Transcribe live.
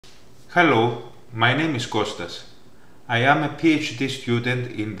Hello, my name is Costas. I am a PhD student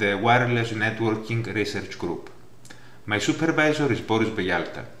in the Wireless Networking Research Group. My supervisor is Boris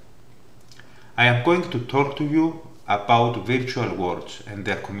Beyalta. I am going to talk to you about virtual worlds and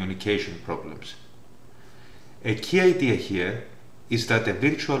their communication problems. A key idea here is that a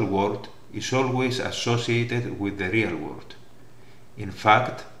virtual world is always associated with the real world. In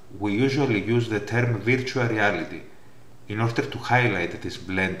fact, we usually use the term virtual reality in order to highlight this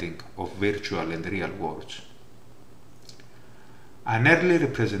blending of virtual and real worlds. An early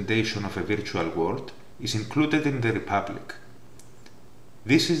representation of a virtual world is included in the Republic.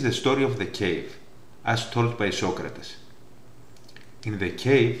 This is the story of the cave, as told by Socrates. In the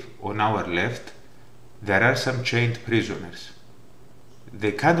cave, on our left, there are some chained prisoners.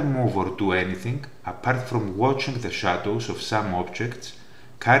 They can't move or do anything apart from watching the shadows of some objects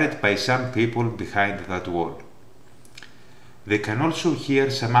carried by some people behind that wall. They can also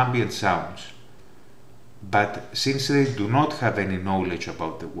hear some ambient sounds, but since they do not have any knowledge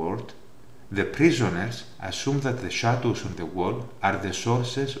about the world, the prisoners assume that the shadows on the wall are the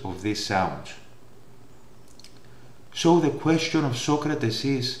sources of these sounds. So the question of Socrates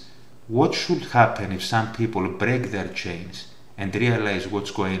is, what should happen if some people break their chains and realize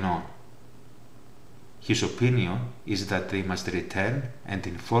what's going on? His opinion is that they must return and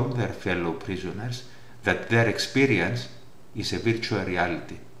inform their fellow prisoners that their experience is a virtual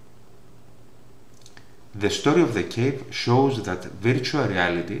reality. The story of the cave shows that virtual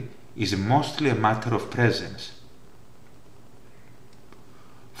reality is mostly a matter of presence.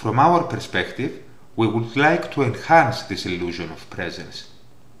 From our perspective, we would like to enhance this illusion of presence.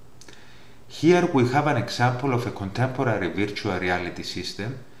 Here we have an example of a contemporary virtual reality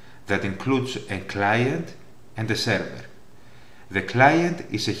system that includes a client and a server. The client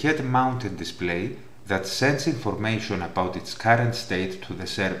is a head-mounted display that sends information about its current state to the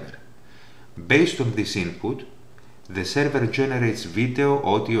server. Based on this input, the server generates video,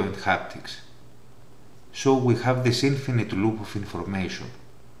 audio, and haptics. So we have this infinite loop of information.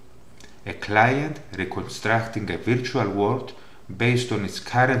 A client reconstructing a virtual world based on its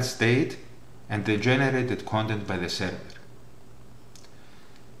current state and the generated content by the server.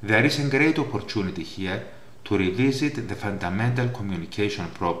 There is a great opportunity here to revisit the fundamental communication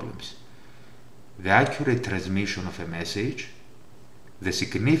problems: the accurate transmission of a message, the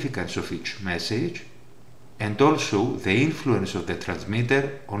significance of each message, and also the influence of the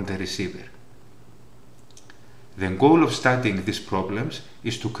transmitter on the receiver. The goal of studying these problems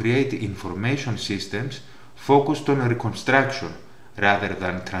is to create information systems focused on reconstruction rather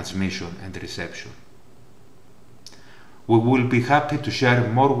than transmission and reception. We will be happy to share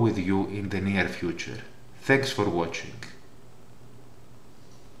more with you in the near future. Thanks for watching.